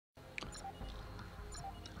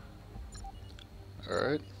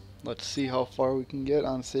Alright, let's see how far we can get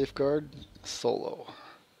on Safeguard solo.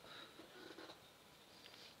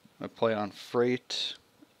 I play on Freight.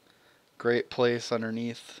 Great place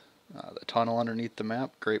underneath the tunnel underneath the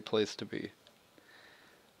map. Great place to be.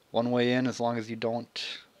 One way in, as long as you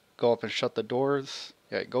don't go up and shut the doors.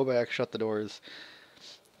 Yeah, go back, shut the doors,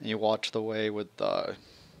 and you watch the way with the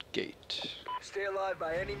gate. Stay alive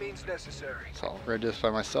by any means necessary. So I'll ready this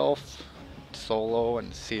by myself, solo,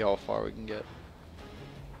 and see how far we can get.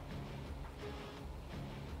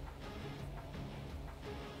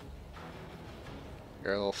 Got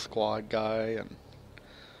a little squad guy and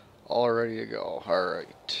all ready to go.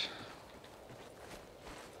 Alright.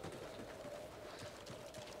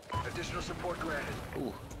 Additional support granted.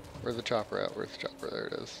 Ooh, where's the chopper at? Where's the chopper? There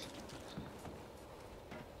it is.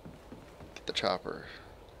 Get the chopper.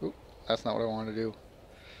 Oop, that's not what I wanted to do.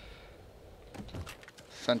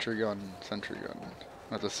 Sentry gun, sentry gun.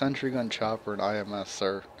 With the sentry gun, chopper, and IMS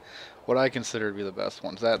are what I consider to be the best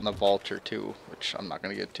ones. That and the Vulture too, which I'm not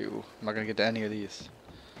gonna get to. I'm not gonna get to any of these.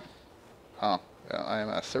 Oh, yeah,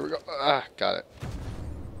 IMS. There we go. Ah, got it.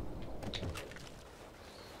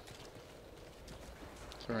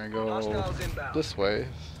 So we're gonna go this way.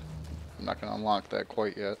 I'm not gonna unlock that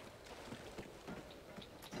quite yet.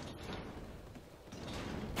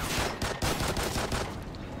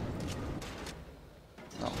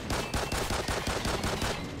 No.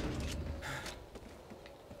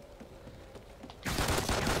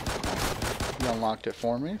 He unlocked it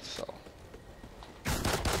for me, so.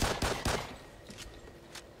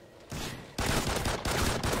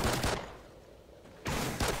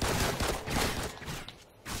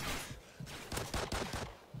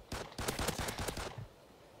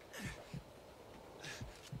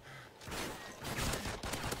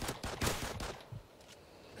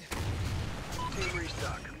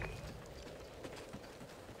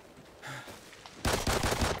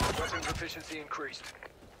 Weapons efficiency increased.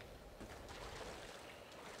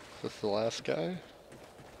 Is this the last guy?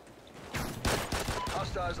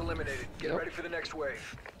 Hostiles eliminated. Get ready for the next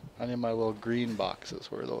wave. I need my little green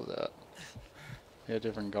boxes. Where are those at? Yeah,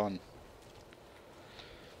 different gun.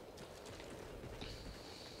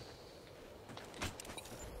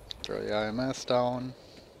 Throw the IMS down.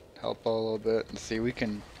 Help out a little bit and see we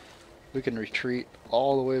can retreat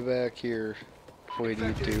all the way back here if we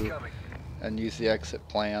need to and use the exit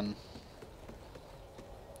plan.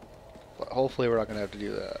 But hopefully we're not gonna have to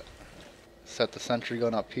do that. Set the sentry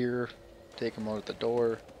gun up here, take him out at the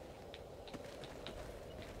door.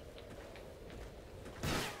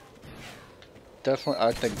 Definitely,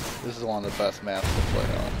 I think this is one of the best maps to play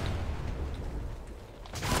on.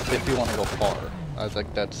 If you want to go far. I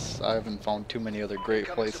think I haven't found too many other great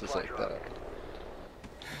places like that.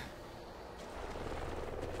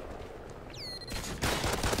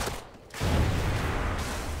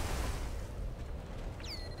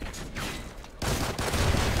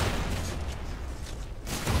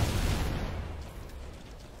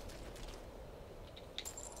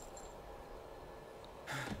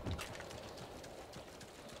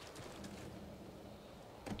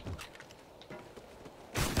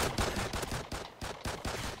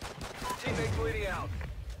 Teammate bleeding out.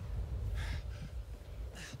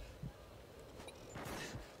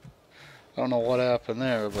 I don't know what happened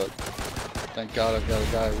there, but thank God I've got a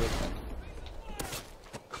guy with me.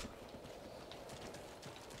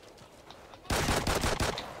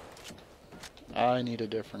 I need a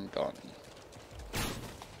different gun.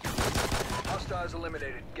 Hostiles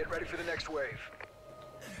eliminated. Get ready for the next wave.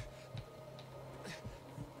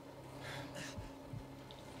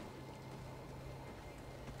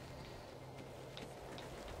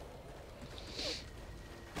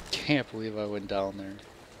 Can't believe I went down there.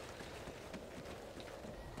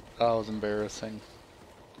 That was embarrassing.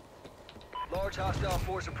 Large hostile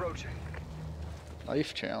force approaching.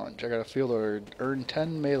 Life challenge. I got a field or earn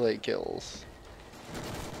 10 melee kills.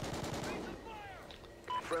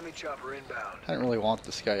 Friendly chopper inbound. I didn't really want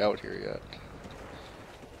this guy out here yet.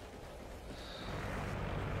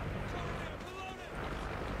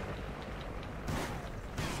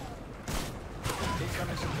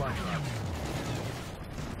 Incoming supply drop.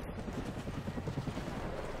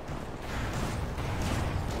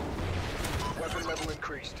 Weapon level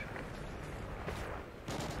increased.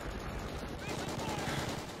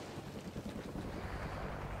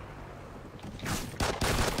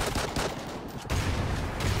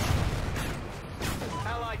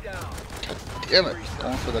 Ally down. Damn it,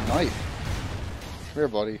 going for the knife. Come here,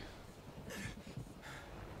 buddy.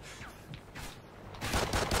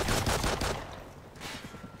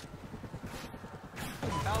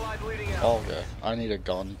 Ally bleeding out. Oh, okay. I need a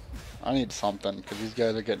gun. I need something, because these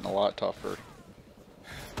guys are getting a lot tougher.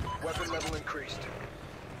 Weapon level increased.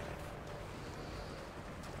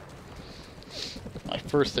 My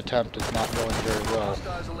first attempt is not going very well.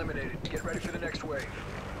 Hostiles eliminated. Get ready for the next wave.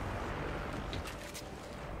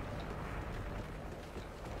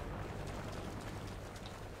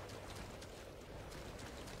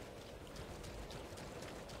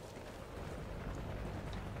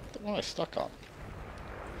 What am I stuck on?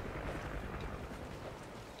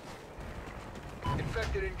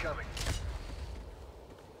 Infected incoming.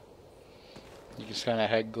 You just kind of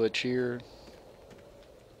head glitch here.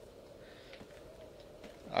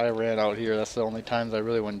 I ran out here. That's the only times I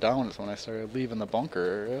really went down is when I started leaving the bunker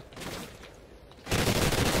area.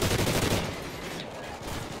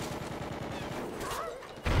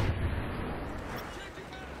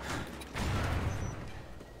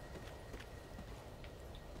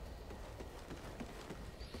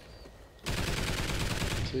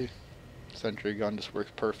 See? Sentry gun just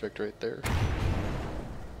works perfect right there.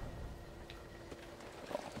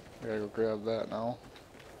 I gotta go grab that now.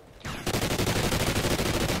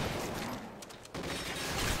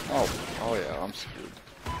 Oh yeah, I'm screwed.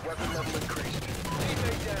 Weapon level increased.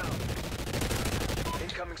 Teammate down.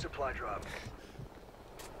 Incoming supply drop.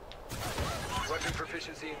 Weapon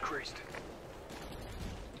proficiency increased.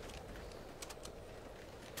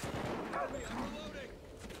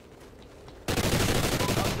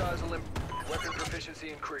 Hostiles weapon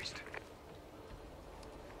proficiency increased.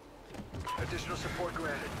 Additional support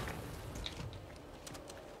granted.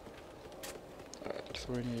 Alright,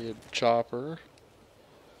 so we need a chopper.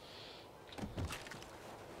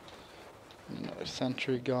 Another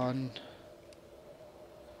sentry gun.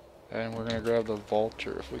 And we're gonna grab the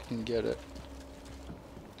vulture if we can get it.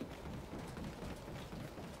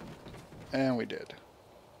 And we did.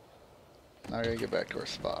 Now I gotta get back to our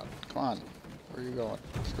spot. Come on. Where are you going?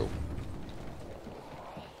 Let's go.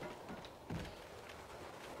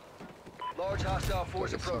 Large hostile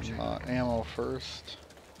force Get approaching. some ammo first.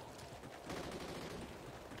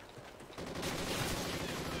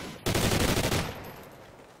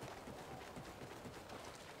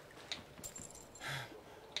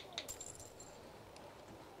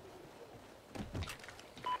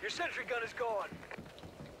 Your sentry gun is gone.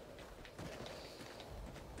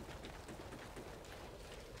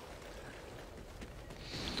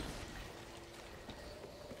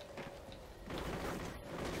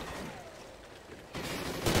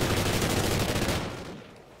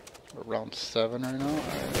 We're round 7 right now.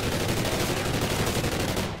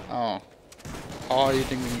 Oh. Oh, you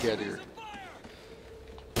think we can get here?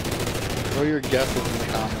 Throw your guesses in the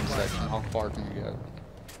comment section. How far can we get?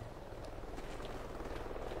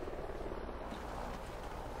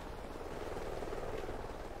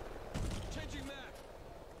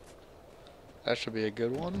 That should be a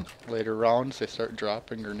good one. Later rounds, they start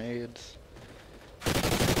dropping grenades.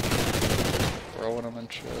 Throwing them and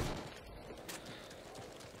shit.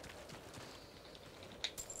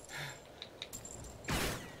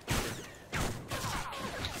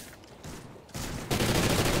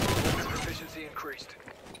 Proficiency increased.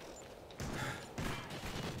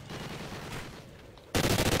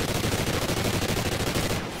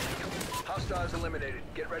 Hostiles eliminated.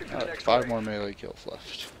 Get ready for the next 5 wave. more melee kills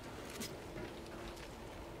left.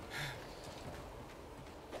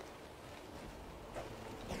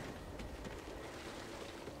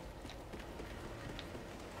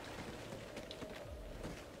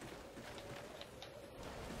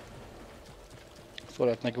 That's what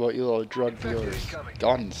I think about you little drug dealers.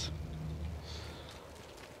 Guns.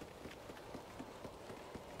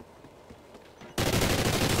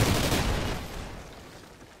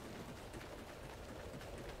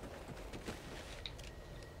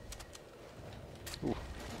 Ooh.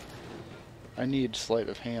 I need sleight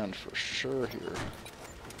of hand for sure here.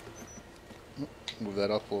 Move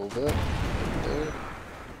that up a little bit. Right there.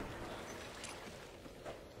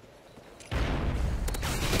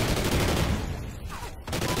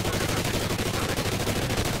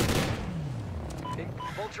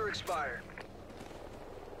 Vulture expired.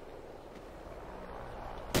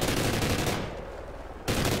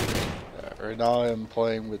 Right now I'm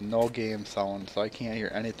playing with no game sound, so I can't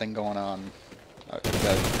hear anything going on. I've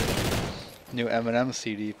got new Eminem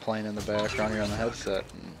CD playing in the background here on the headset.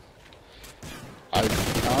 And I'm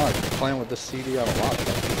playing with this CD on a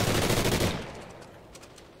laptop.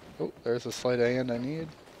 Oh, there's a sleight of hand I need.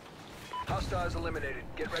 Hostiles eliminated.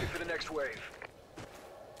 Get ready for the next wave.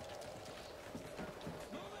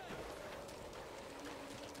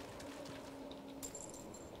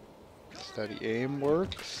 Steady aim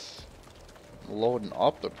works. Loading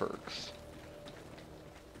up the perks.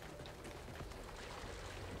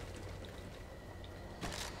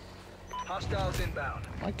 Hostiles inbound.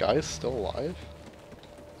 My guy's still alive?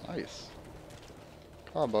 Nice.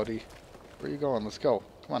 Come on, buddy. Where you going? Let's go.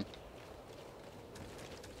 Come on.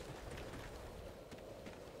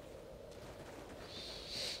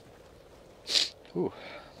 Ooh.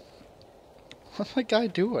 What's my guy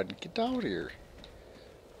doing? Get down here.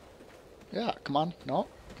 Yeah, come on. No.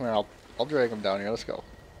 Come here, I'll drag him down here. Let's go.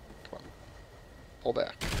 Come on. Pull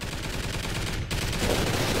back.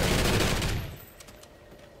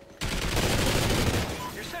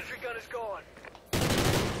 Your sentry gun is gone.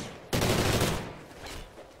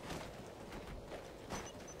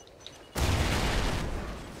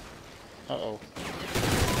 Uh-oh.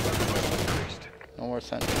 Increased. No more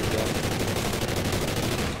sentry gun.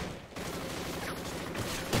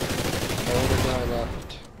 Other guy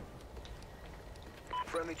left.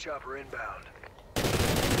 Friendly chopper inbound.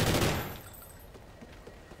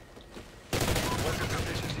 Weapon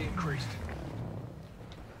proficiency increased.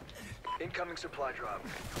 Incoming supply drop.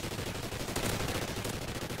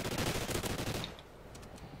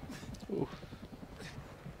 Ooh.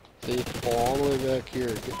 See, all the way back here.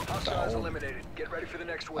 Get Hostiles down. eliminated. Get ready for the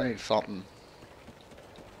next I need wave. something.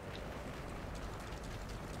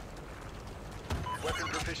 Weapon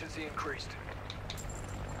proficiency increased.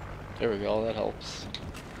 There we go, that helps.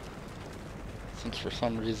 Since for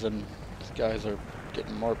some reason these guys are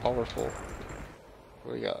getting more powerful.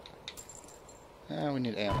 What do we got? We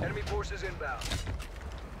need ammo. Enemy forces inbound.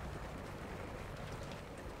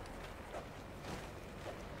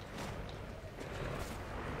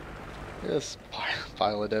 This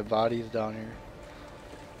pile of dead bodies down here.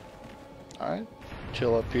 Alright,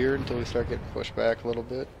 chill up here until we start getting pushed back a little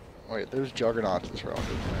bit. Wait, there's juggernauts this round,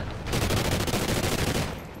 isn't there?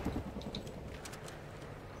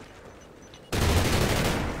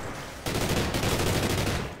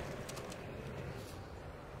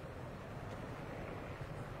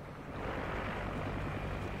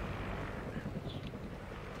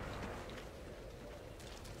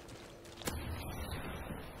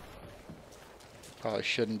 Probably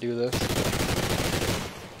shouldn't do this.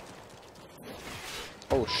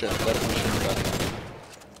 Oh shit, definitely shouldn't have done that.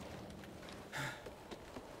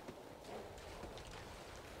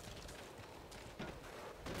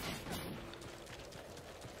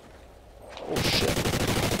 Oh shit.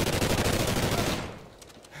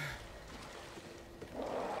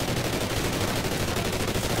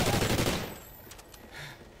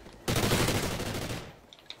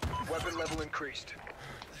 Weapon level increased.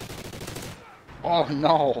 Oh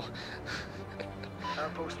no!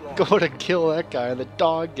 Outpost lost. Go to kill that guy and the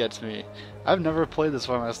dog gets me. I've never played this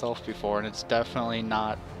by myself before and it's definitely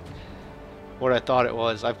not what I thought it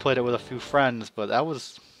was. I've played it with a few friends, but that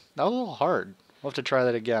was a little hard. We'll have to try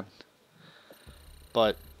that again.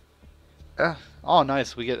 But oh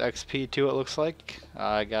nice, we get XP too it looks like.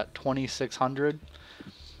 I got 2600.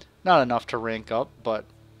 Not enough to rank up, but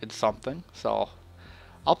it's something. So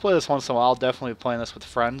I'll play this once in a while. I'll definitely be playing this with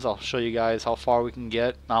friends. I'll show you guys how far we can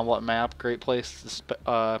get on what map. Great place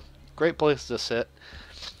to sit.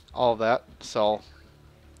 All of that. So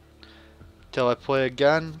till I play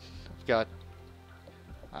again, I've got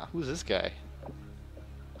who's this guy?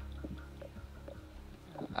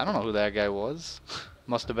 I don't know who that guy was.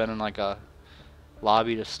 Must have been in like a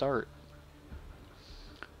lobby to start.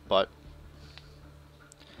 But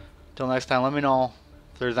till next time, let me know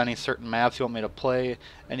if there's any certain maps you want me to play,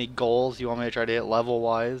 any goals you want me to try to hit level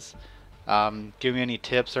wise. Give me any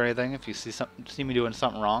tips or anything if you see me doing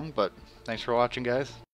something wrong. But thanks for watching, guys.